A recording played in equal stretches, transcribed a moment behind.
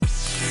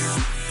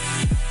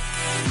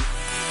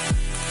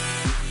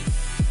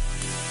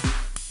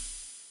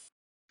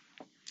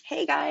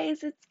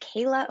guys, it's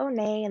Kayla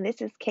O'Nay, and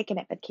this is Kicking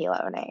It with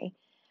Kayla O'Nay.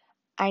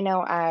 I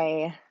know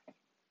I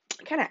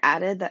kind of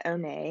added the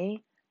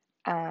O'Nay,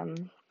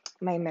 um,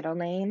 my middle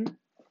name,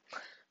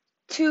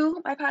 to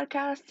my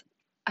podcast.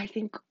 I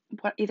think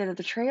either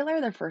the trailer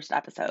or the first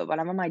episode, one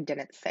of them I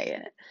didn't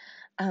say it.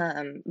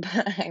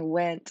 But I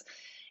went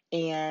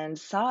and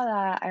saw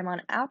that I'm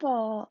on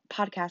Apple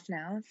Podcast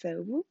now, so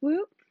whoop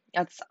whoop.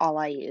 That's all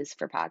I use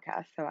for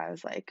podcasts, so I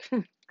was like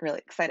really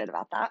excited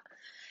about that.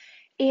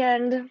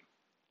 And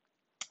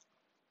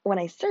when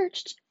I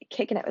searched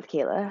Kicking It with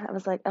Kayla, I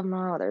was like, oh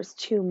no, there's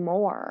two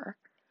more.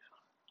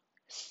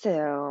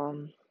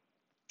 So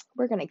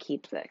we're going to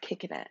keep the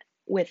Kicking It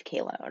with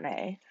Kayla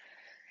O'Nay.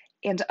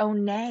 And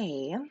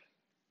O'Nay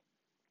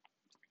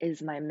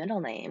is my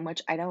middle name,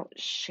 which I don't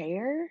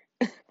share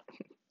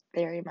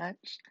very much.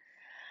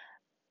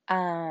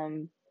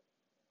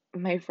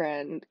 My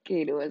friend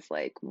Katie was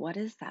like, what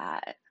is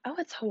that? Oh,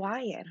 it's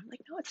Hawaiian. I'm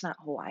like, no, it's not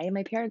Hawaiian.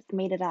 My parents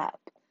made it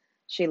up.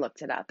 She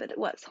looked it up and it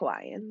was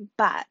Hawaiian,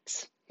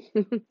 but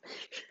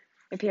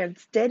my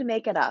parents did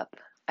make it up.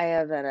 I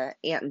have an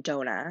Aunt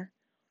Donna,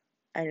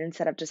 and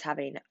instead of just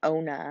having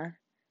Ona,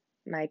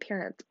 my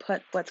parents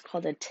put what's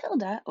called a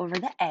tilde over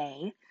the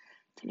A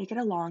to make it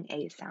a long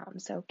A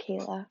sound. So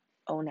Kayla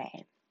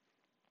O'Nay.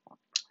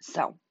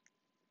 So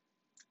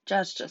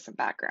just some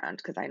background,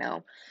 because I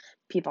know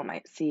people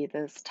might see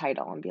this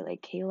title and be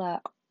like, Kayla,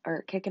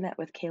 or Kicking It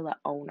with Kayla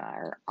Ona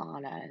or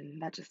Anna,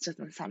 and that just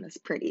doesn't sound as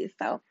pretty.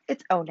 So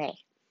it's O'Nay.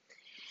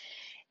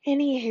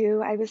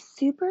 Anywho, I was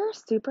super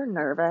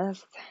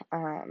nervous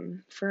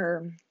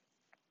for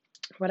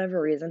whatever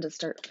reason to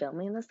start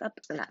filming this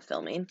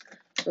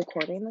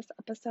recording this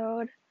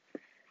episode.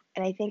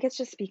 And I think it's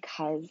just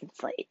because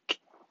it's like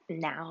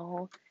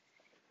now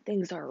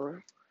things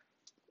are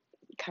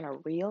kind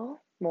of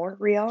more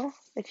real,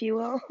 if you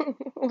will,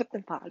 with the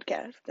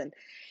podcast. And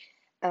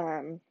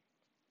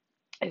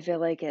I feel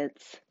like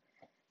it's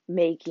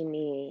making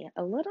me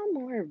a little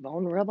more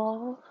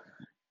vulnerable.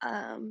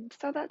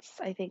 So that's,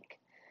 I think,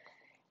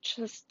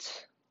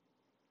 just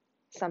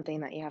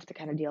something that you have to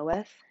kind of deal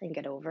with and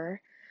get over.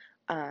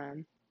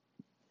 And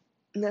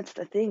that's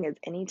the thing, is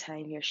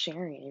anytime you're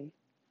sharing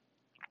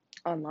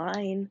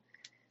online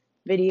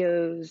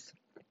videos,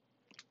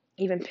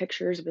 even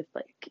pictures with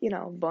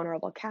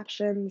vulnerable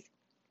captions,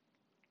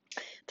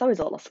 it's always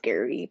a little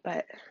scary,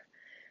 but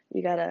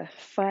you gotta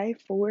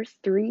 5, 4,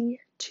 3,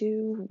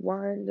 2,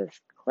 1,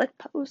 just click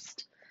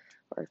post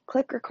or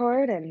click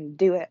record and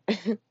do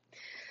it.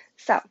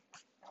 So,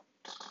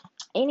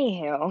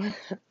 anywho,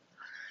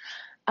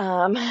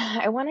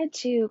 I wanted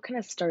to kind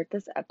of start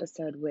this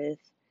episode with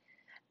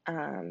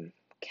kind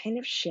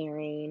of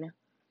sharing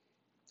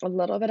a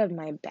little bit of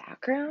my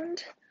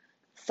background.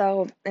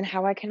 So, and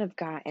how I kind of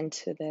got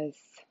into this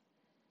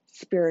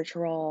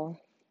spiritual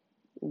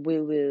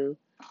woo-woo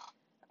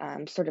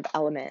sort of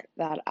element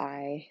that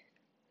I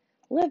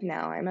live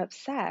now. I'm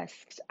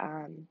obsessed.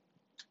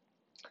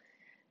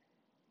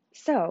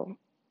 So,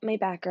 my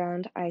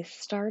background, I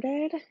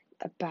started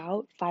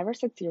about 5 or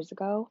 6 years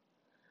ago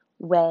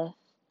with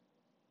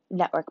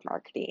network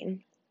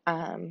marketing.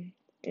 I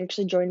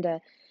actually joined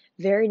a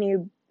very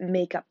new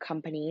makeup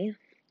company.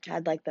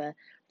 Had like the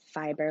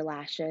fiber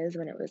lashes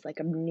when it was like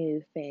a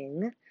new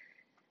thing.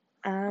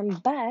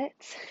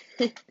 But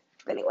if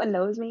anyone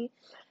knows me,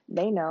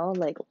 they know,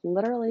 like,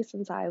 literally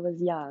since I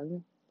was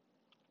young,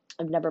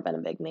 I've never been a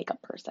big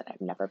makeup person.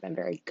 I've never been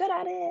very good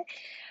at it.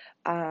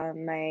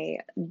 My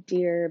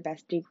dear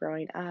bestie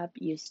growing up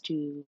used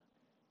to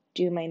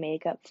do my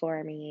makeup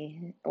for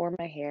me or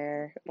my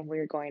hair when we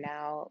were going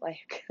out,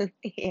 like,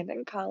 and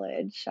in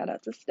college. Shout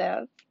out to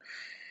Steph.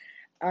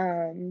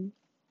 I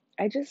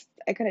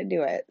couldn't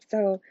do it.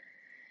 So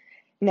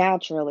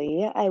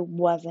naturally, I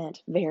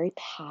wasn't very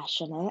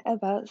passionate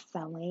about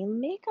selling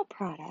makeup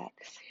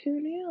products.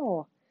 Who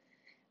knew?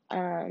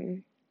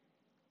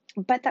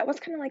 But that was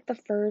kind of like the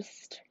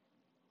first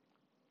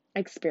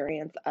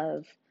experience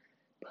of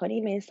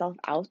putting myself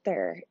out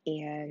there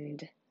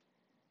and,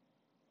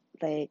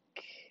 like,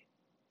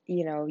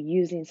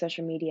 using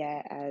social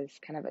media as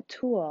kind of a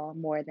tool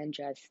more than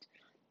just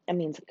a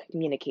means of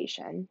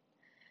communication.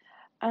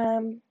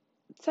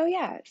 So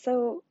yeah,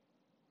 so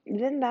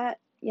then that,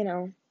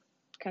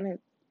 kind of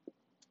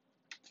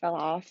fell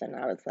off and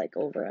I was like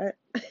over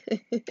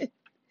it.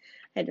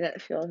 I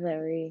didn't feel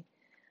very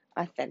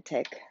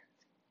authentic.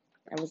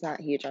 I was not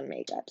huge on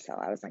makeup, so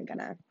I wasn't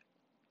gonna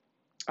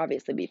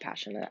obviously be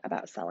passionate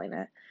about selling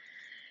it.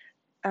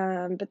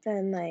 But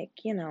then,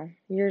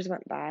 years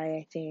went by,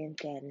 I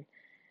think, and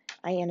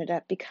I ended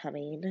up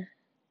becoming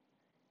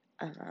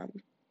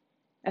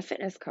a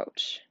fitness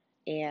coach.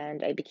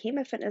 And I became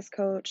a fitness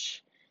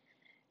coach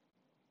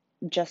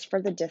just for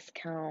the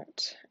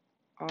discount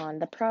on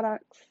the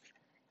products,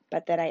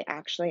 but then I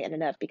actually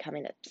ended up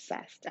becoming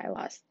obsessed. I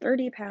lost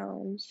 30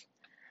 pounds.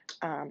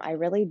 I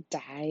really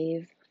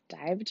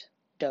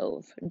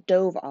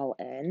dove all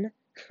in.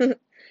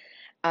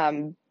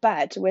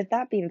 But with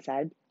that being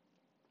said,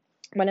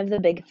 one of the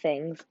big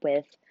things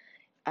with,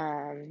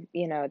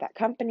 that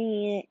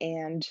company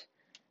and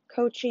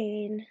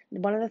coaching,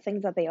 one of the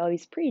things that they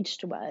always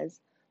preached was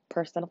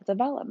personal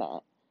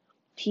development,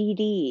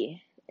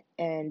 PD.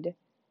 And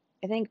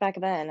I think back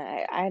then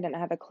I didn't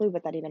have a clue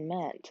what that even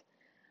meant.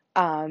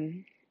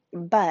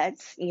 But,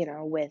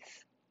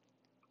 with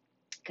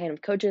kind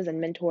of coaches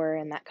and mentor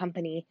and that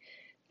company,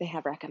 they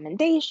have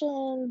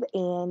recommendations.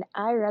 And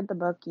I read the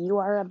book You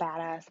Are a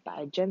Badass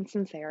by Jen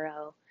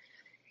Sincero,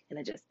 and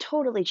it just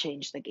totally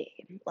changed the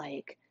game.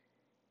 Like,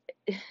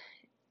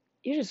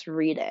 you just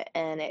read it,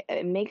 and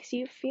it makes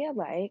you feel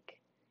like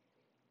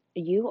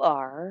you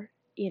are,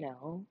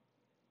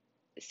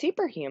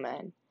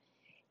 superhuman.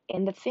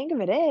 And the thing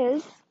of it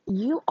is,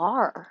 you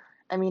are.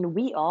 I mean,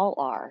 we all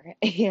are.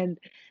 And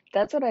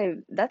that's what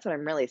I'm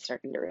really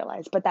starting to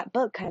realize. But that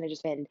book kind of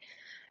just been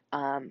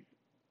um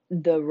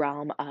the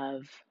realm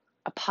of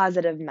a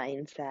positive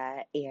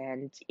mindset,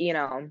 and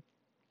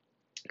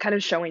kind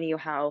of showing me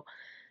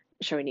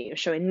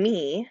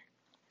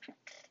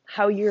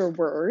how your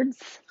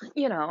words,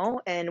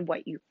 and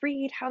what you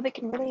read, how they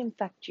can really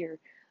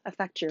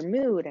affect your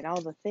mood and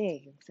all the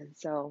things. And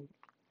so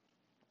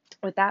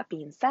with that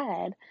being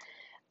said,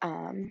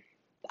 um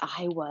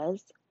I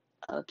was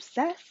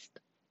obsessed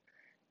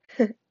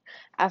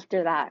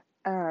after that.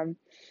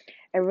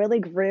 I really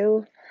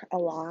grew a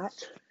lot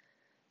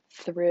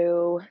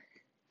through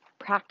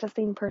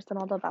practicing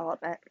personal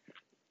development,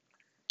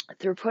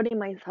 through putting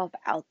myself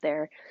out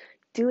there,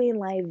 doing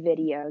live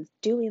videos,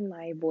 doing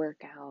live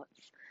workouts,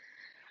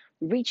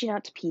 reaching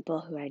out to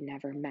people who I'd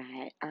never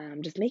met,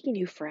 just making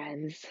new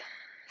friends.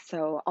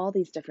 So, all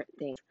these different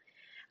things.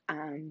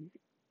 Um,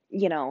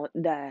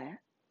 the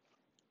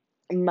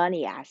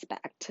money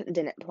aspect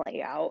didn't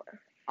play out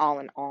all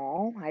in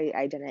all.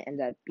 I didn't end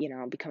up,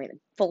 becoming a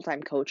full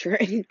time coach or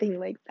anything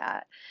like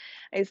that.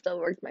 I still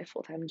worked my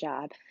full time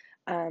job.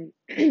 Um,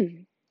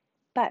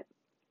 but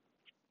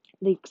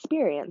the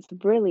experience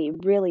really,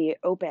 really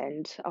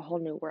opened a whole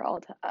new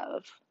world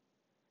of,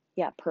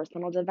 yeah,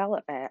 personal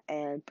development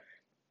and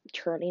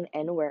turning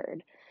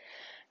inward,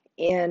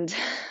 and,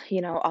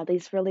 all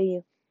these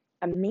really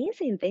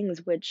amazing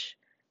things, which,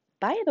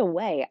 by the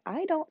way,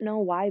 I don't know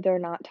why they're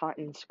not taught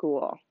in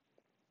school.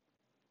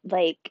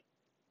 Like,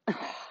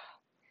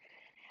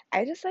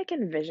 I just like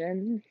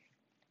envision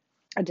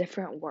a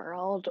different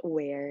world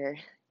where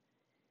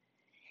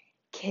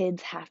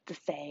kids have to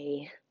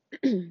say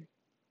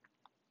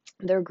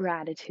their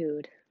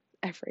gratitude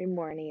every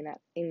morning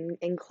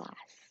in class,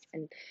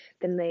 and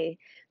then they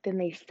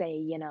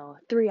say,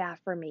 3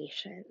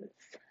 affirmations.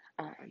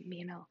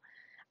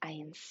 I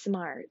am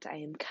smart, I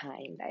am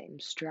kind, I am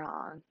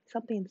strong,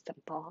 something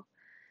simple.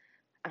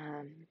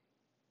 um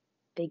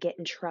they get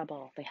in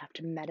trouble, they have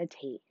to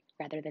meditate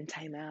rather than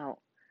time out.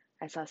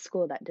 I saw a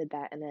school that did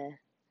that in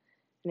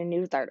a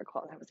news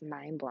article. That was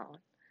mind blown.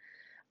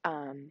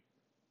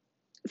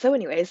 So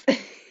anyways,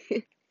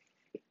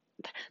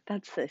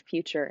 that's the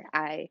future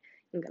I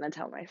am gonna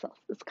tell myself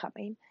is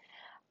coming.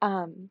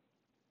 Um,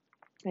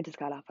 I just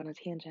got off on a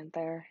tangent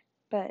there.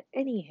 But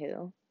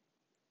anywho,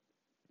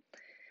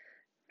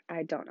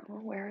 I don't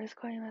know where I was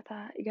going with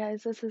that. You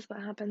guys, this is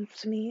what happens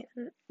to me.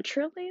 And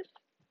truly,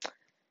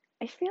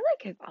 I feel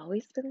like I've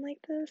always been like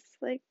this,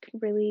 like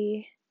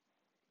really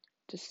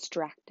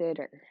distracted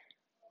or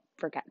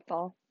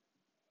forgetful.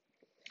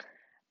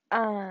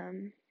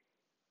 Um,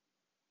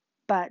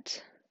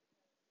 but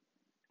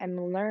I'm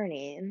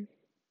learning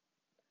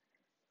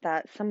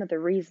that some of the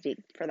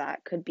reasoning for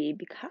that could be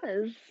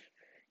because,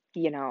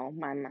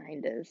 my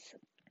mind is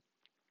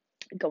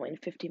going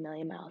 50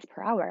 million miles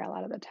per hour a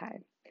lot of the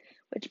time,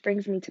 which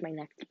brings me to my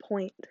next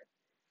point.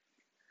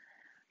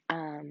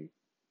 Um,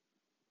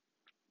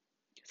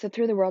 so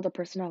through the world of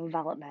personal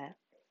development,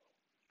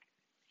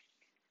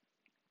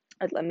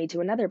 it led me to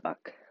another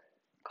book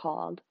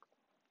called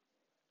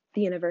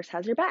The Universe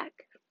Has Your Back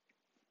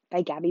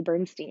by Gabby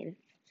Bernstein.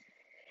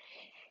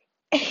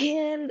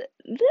 And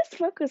this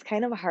book was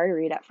kind of a hard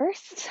read at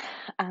first,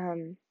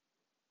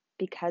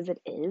 because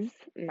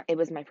it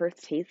was my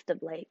first taste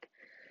of like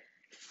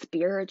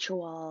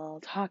spiritual,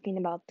 talking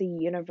about the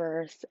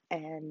universe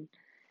and,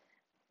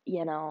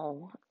 you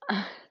know,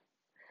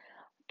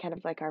 kind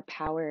of like our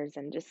powers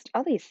and just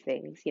all these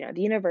things. The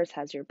universe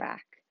has your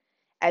back.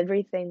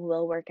 Everything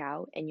will work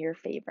out in your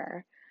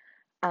favor.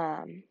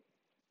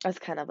 That's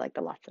kind of like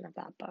the lesson of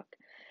that book.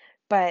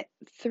 But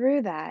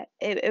through that,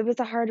 it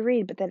was a hard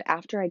read. But then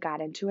after I got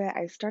into it,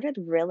 I started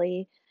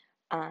really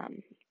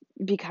um,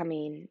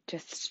 becoming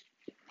just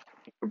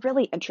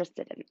really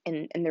interested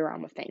in the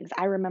realm of things.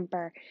 I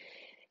remember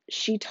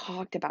she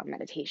talked about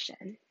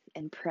meditation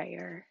and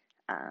prayer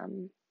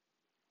um,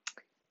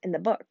 in the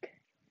book.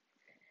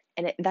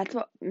 And that's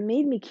what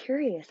made me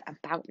curious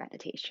about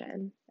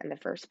meditation in the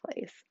first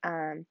place,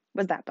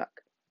 was that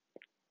book.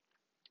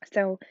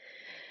 So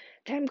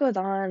time goes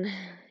on,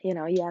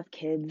 you have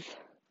kids.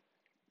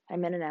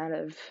 I'm in and out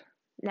of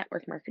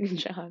network marketing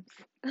jobs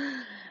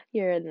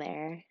here and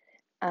there.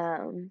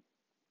 Um,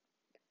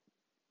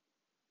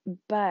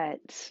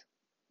 but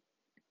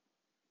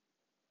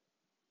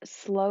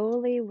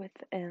slowly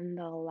within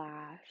the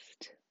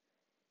last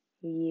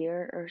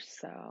year or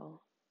so,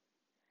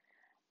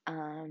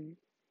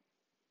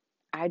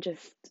 I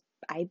just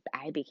I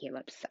became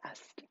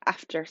obsessed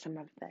after some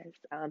of this.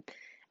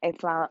 I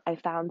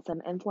found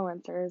some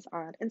influencers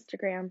on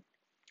Instagram,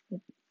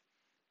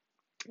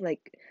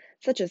 like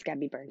such as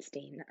Gabby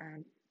Bernstein,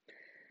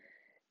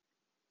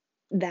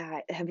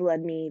 that have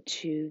led me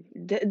to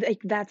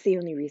like that's the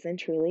only reason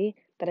truly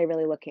that I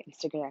really look at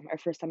Instagram are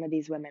for some of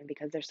these women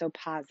because they're so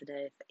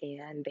positive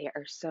and they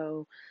are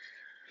so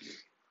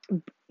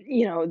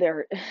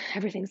they're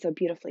everything's so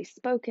beautifully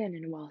spoken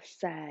and well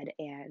said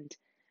and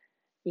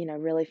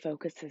really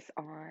focuses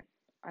on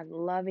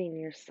loving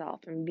yourself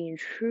and being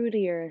true to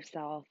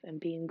yourself and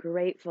being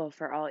grateful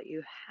for all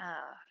you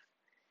have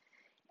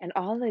and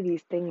all of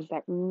these things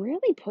that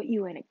really put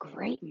you in a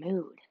great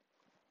mood,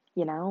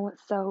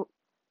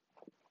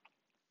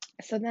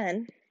 so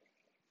then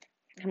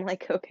I'm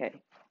like, okay,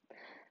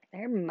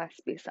 there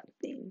must be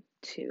something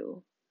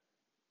to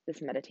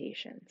this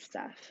meditation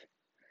stuff.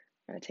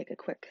 I'm going to take a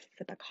quick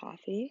sip of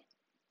coffee.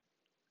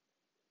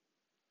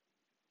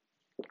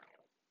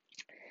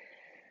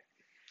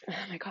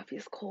 My coffee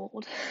is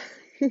cold.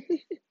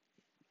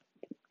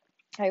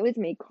 I always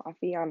make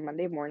coffee on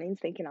Monday mornings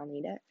thinking I'll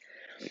need it,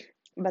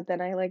 but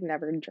then I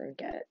never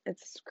drink it.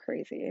 It's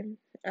crazy.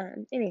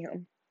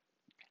 Anywho,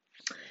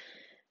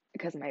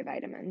 because my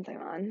vitamins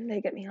I'm on,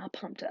 they get me all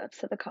pumped up.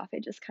 So the coffee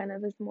just kind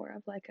of is more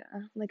of like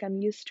I'm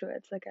used to it.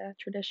 It's like a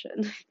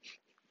tradition,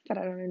 but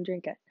I don't even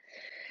drink it.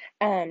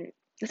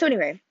 So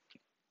anyway,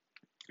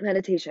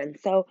 meditation.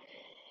 So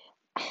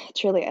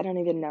truly, I don't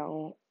even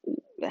know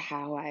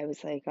how I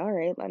was like, all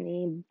right, let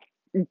me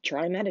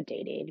try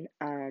meditating.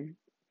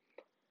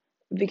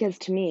 Because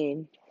to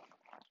me,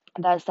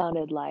 that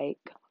sounded like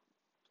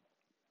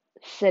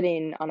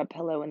sitting on a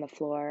pillow in the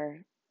floor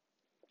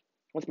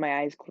with my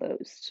eyes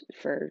closed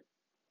for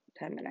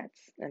 10 minutes.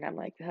 And I'm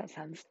like, that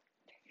sounds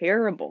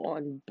terrible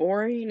and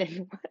boring.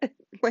 And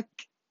like,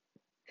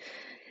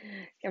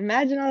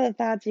 imagine all the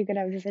thoughts you could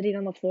have just sitting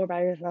on the floor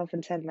by yourself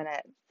in 10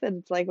 minutes. And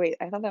it's like, wait,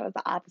 I thought that was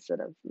the opposite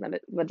of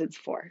what it's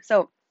for.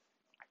 So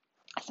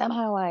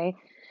somehow I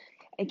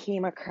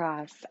came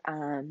across,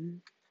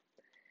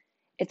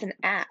 it's an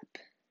app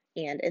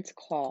and it's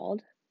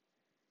called,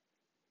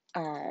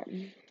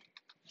 um,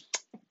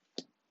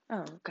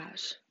 oh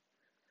gosh.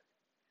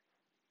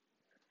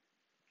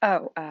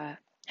 Oh,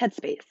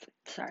 Headspace.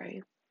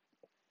 Sorry.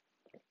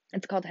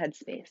 It's called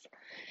Headspace.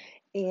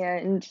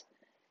 And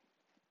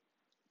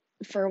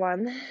for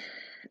one,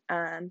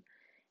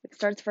 it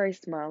starts very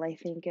small. I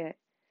think it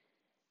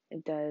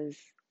does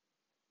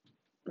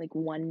like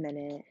 1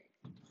 minute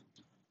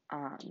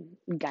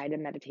guided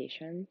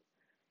meditation,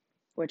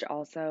 which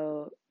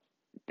also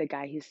the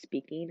guy who's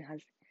speaking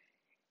has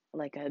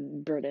like a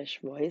British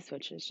voice,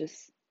 which is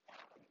just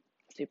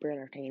super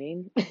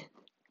entertaining.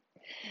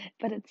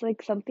 But it's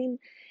like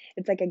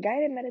it's like a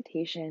guided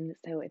meditation.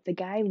 So it's a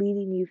guy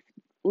leading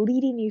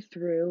you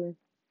through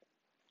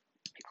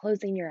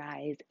closing your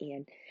eyes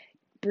and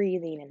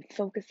breathing and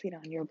focusing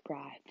on your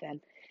breath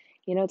and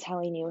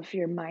telling you if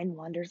your mind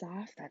wanders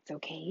off, that's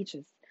okay.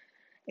 Just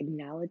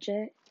acknowledge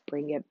it,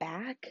 bring it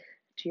back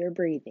to your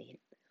breathing.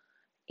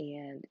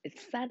 And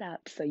it's set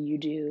up so you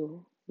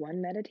do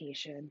one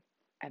meditation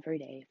every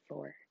day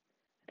for,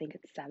 I think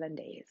it's 7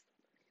 days.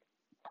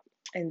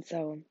 And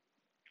so,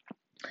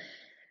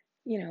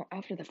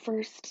 after the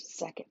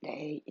second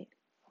day,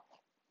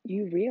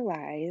 you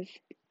realize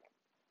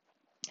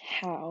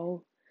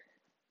how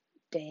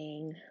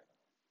dang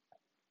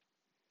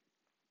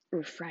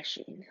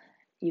refreshing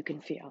you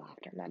can feel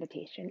after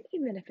meditation,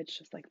 even if it's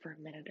just like for a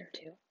minute or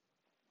two.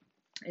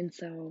 And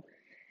so,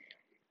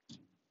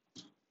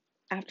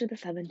 after the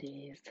 7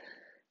 days,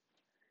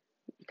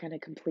 you kind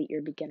of complete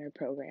your beginner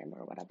program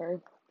or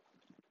whatever,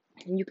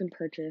 and you can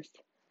purchase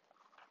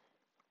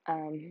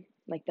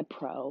like the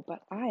pro,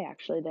 but I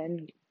actually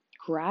then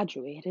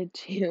graduated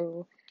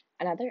to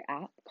another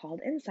app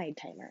called Insight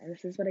Timer, and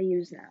this is what I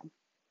use now.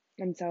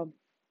 And so,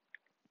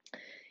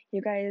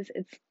 you guys,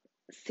 it's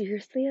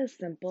seriously as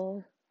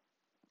simple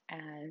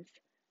as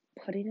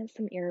putting in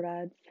some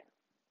earbuds,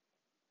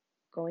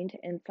 going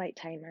to Insight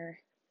Timer,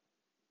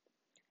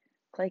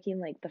 clicking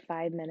like the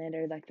 5 minute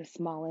or like the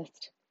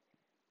smallest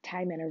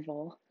time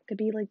interval. It could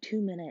be like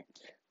 2 minutes.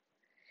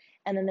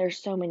 And then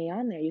there's so many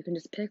on there, you can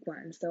just pick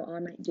one. So I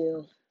might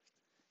do,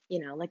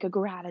 like a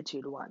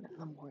gratitude one in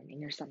the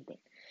morning or something.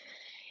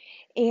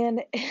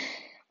 And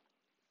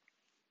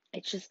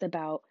it's just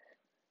about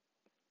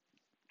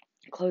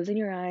closing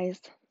your eyes,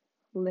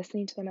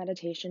 listening to the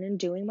meditation, and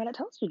doing what it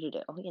tells you to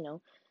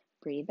do.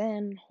 Breathe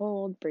in,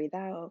 hold, breathe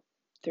out,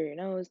 through your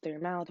nose, through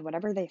your mouth,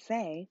 whatever they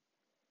say.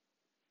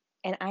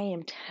 And I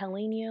am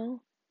telling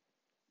you,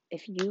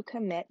 if you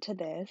commit to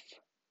this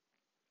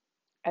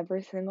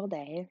every single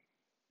day,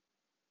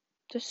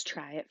 just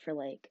try it for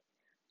like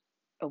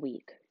a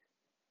week.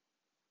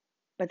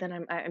 But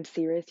then I'm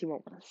serious, you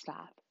won't want to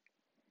stop.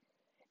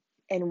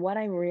 And what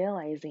I'm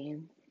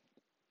realizing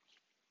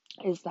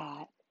is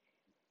that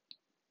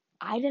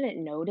I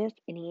didn't notice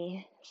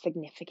any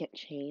significant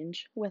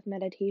change with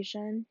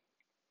meditation.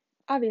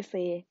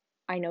 Obviously,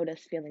 I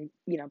notice feeling,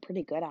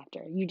 pretty good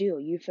after. You do.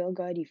 You feel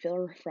good. You feel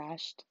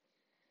refreshed.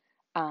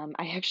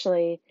 I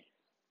actually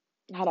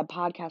had a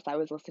podcast I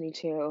was listening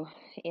to,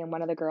 and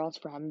one of the girls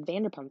from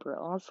Vanderpump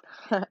Rules,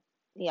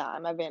 yeah,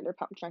 I'm a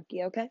Vanderpump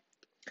junkie, okay?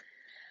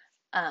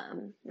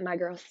 My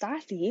girl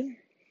Stassi,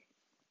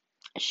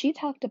 she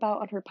talked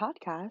about on her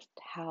podcast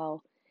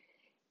how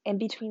in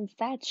between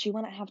sets she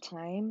wouldn't have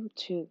time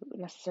to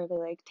necessarily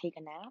like take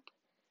a nap,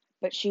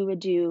 but she would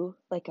do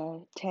like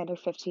a 10 or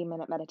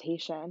 15-minute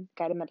meditation,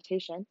 guided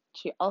meditation.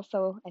 She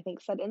also, I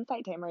think, said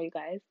insight timer, you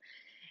guys.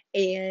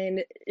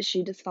 And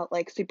she just felt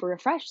like super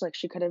refreshed. Like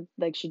she could have,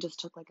 like, she just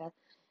took like a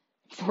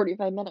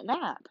 45-minute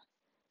nap.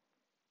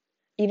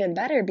 Even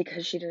better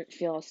because she didn't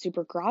feel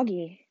super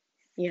groggy,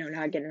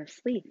 not getting enough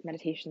sleep.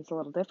 Meditation's a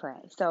little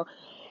different.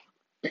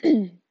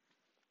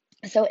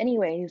 So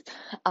anyways,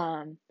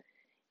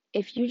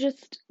 if you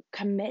just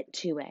commit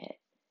to it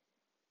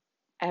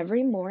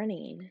every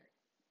morning,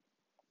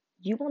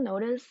 you will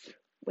notice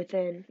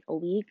within a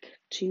week,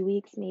 2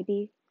 weeks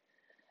maybe,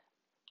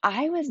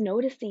 I was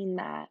noticing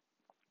that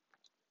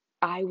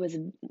I was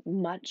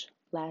much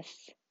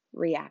less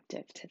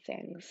reactive to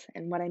things.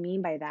 And what I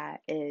mean by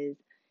that is,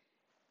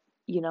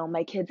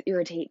 my kids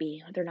irritate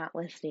me. They're not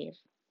listening.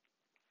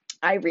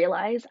 I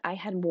realized I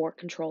had more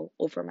control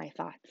over my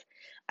thoughts.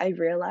 I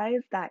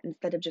realized that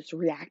instead of just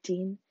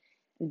reacting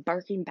and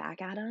barking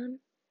back at them,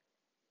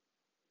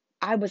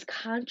 I was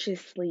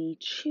consciously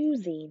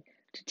choosing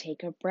to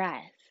take a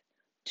breath,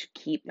 to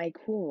keep my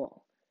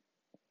cool.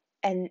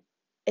 And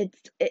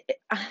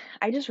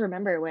I just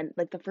remember when,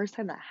 like, the first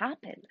time that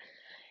happened,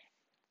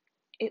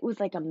 it was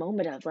like a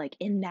moment of, like,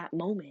 in that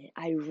moment,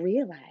 I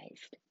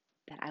realized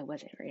that I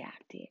wasn't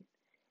reacting.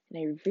 And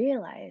I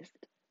realized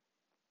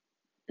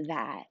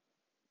that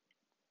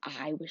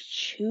I was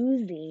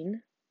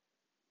choosing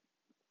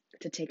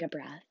to take a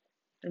breath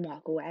and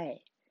walk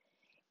away.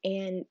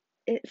 And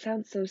it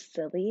sounds so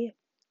silly,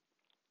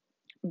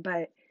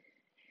 but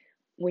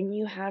when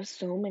you have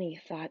so many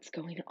thoughts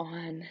going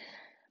on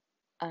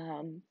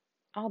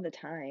all the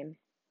time,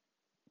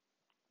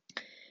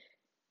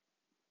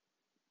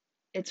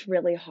 it's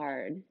really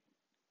hard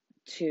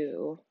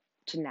to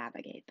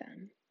navigate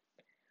them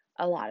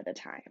a lot of the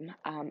time.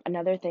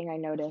 Another thing I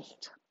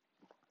noticed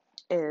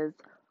is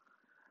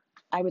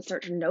I would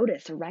start to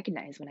notice or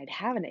recognize when I'd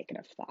have a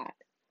negative thought.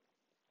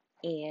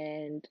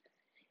 And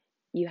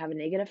you have a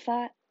negative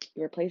thought,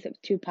 you replace it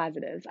with two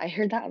positives. I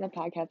heard that on the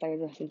podcast I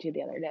was listening to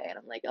the other day, and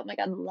I'm like, oh my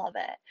God, love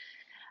it.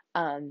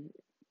 Of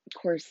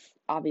course,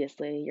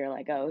 obviously, you're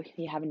like, oh,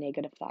 you have a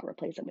negative thought,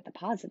 replace it with a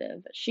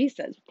positive. But she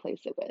says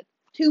replace it with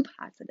two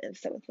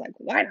positives. So it's like,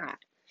 why not?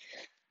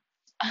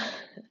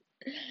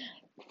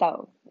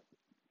 So,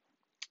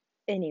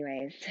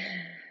 anyways,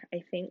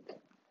 I think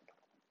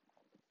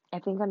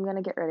I'm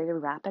gonna get ready to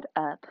wrap it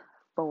up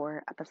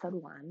for episode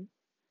 1.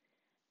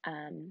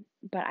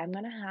 But I'm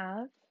gonna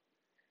have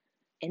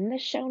in the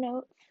show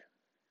notes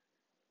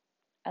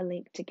a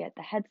link to get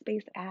the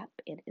Headspace app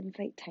and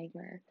Insight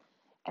Timer.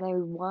 And I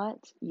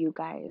want you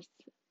guys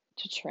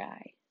to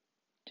try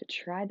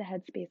the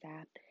Headspace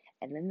app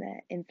and then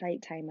the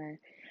Insight Timer.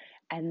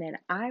 And then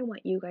I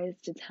want you guys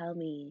to tell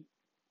me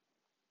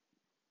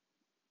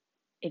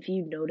if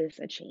you notice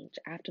a change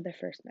after the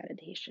first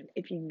meditation,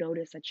 if you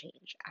notice a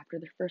change after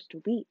the first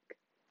week,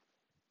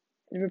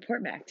 and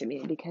report back to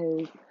me,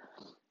 because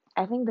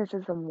I think this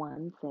is the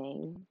one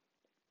thing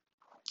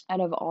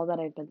out of all that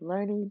I've been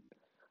learning,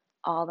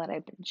 all that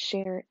I've been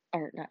sharing,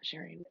 or not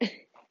sharing,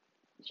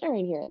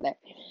 sharing here and there,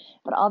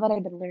 but all that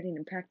I've been learning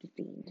and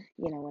practicing,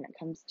 when it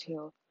comes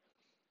to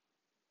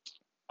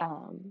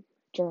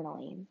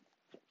journaling,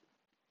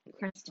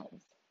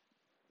 crystals,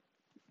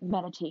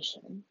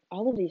 meditation,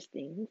 all of these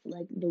things,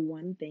 like the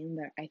one thing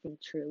that I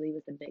think truly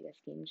was the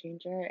biggest game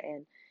changer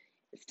and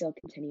still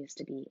continues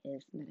to be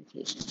is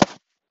meditation.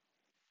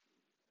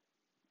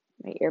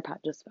 My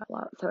earpod just fell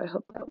out, so I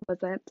hope that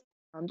wasn't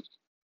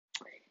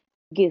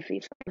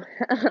goofy.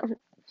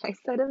 I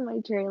said in my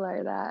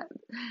trailer that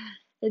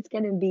it's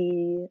going to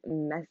be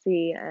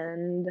messy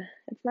and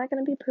it's not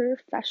going to be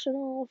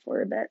professional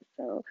for a bit,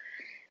 so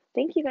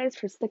thank you guys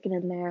for sticking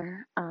in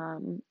there.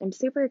 I'm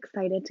super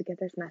excited to get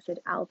this message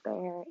out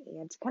there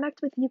and to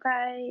connect with you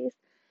guys.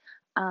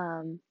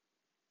 I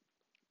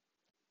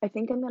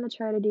think I'm going to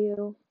try to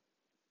do,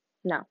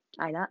 no,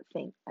 I don't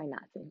think.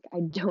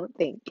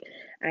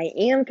 I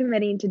am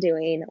committing to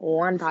doing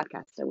one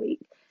podcast a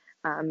week.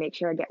 Make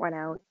sure I get one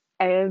out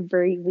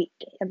every week.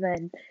 And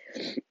then,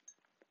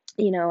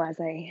 as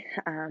I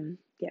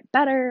get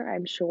better,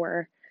 I'm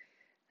sure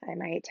I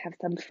might have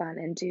some fun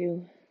and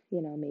do,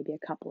 maybe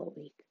a couple a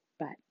week.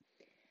 But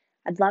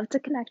I'd love to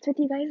connect with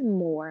you guys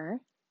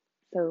more.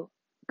 So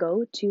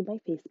go to my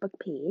Facebook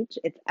page.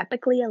 It's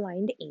Epically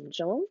Aligned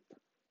Angels.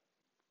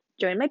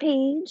 Join my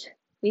page.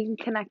 We can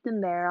connect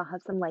in there. I'll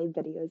have some live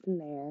videos in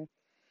there.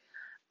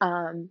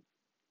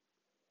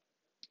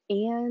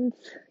 And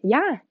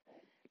yeah,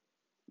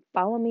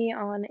 follow me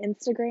on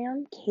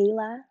Instagram,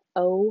 Kayla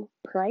O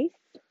Price,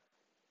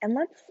 and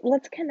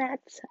let's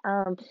connect.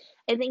 I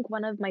think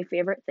one of my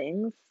favorite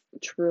things,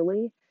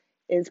 truly,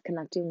 is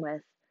connecting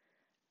with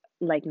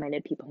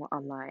like-minded people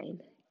online.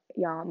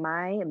 Y'all,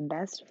 my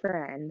best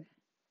friend,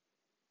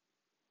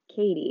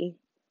 Katie,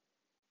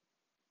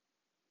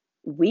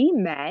 we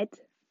met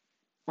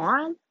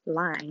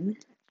online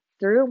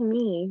through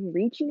me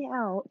reaching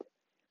out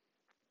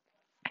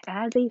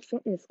as a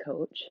fitness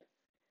coach,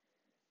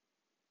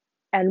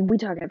 and we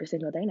talk every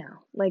single day now.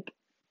 Like,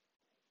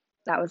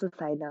 that was a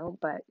side note,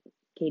 but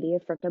Katie, I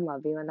freaking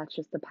love you, and that's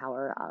just the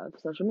power of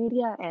social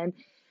media. And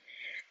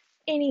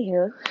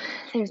anywho,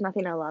 there's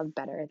nothing I love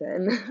better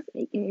than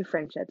making new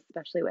friendships,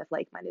 especially with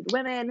like-minded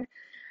women,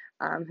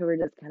 who are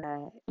just kind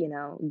of,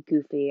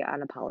 goofy,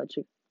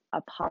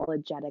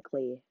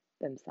 apologetically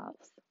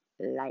themselves,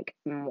 like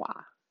moi.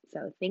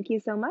 So thank you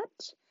so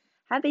much.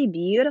 Have a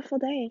beautiful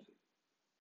day.